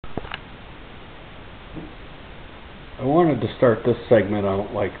I wanted to start this segment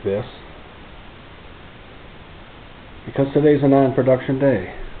out like this because today's a non-production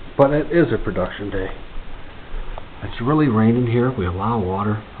day, but it is a production day. It's really raining here. We have a lot of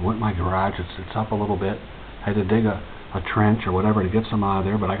water. I went in my garage. It's up a little bit. I had to dig a trench or whatever to get some out of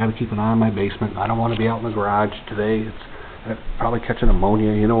there, but I got to keep an eye on my basement. I don't want to be out in the garage today. It's probably catching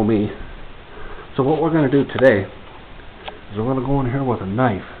ammonia, you know me. So what we're going to do today is we're going to go in here with a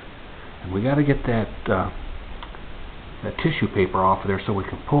knife, and we got to get that tissue paper off of there so we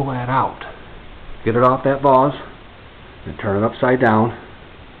can pull that out. Get it off that vase and turn it upside down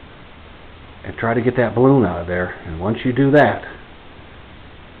and try to get that balloon out of there. And once you do that,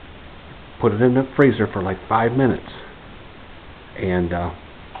 put it in the freezer for like 5 minutes and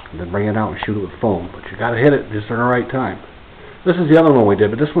then bring it out and shoot it with foam. But you got to hit it just at the right time. This is the other one we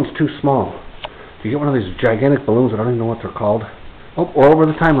did, but this one's too small. If you get one of these gigantic balloons, I don't even know what they're called. Oh, we're over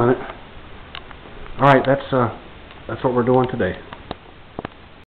the time limit. Alright, that's what we're doing today.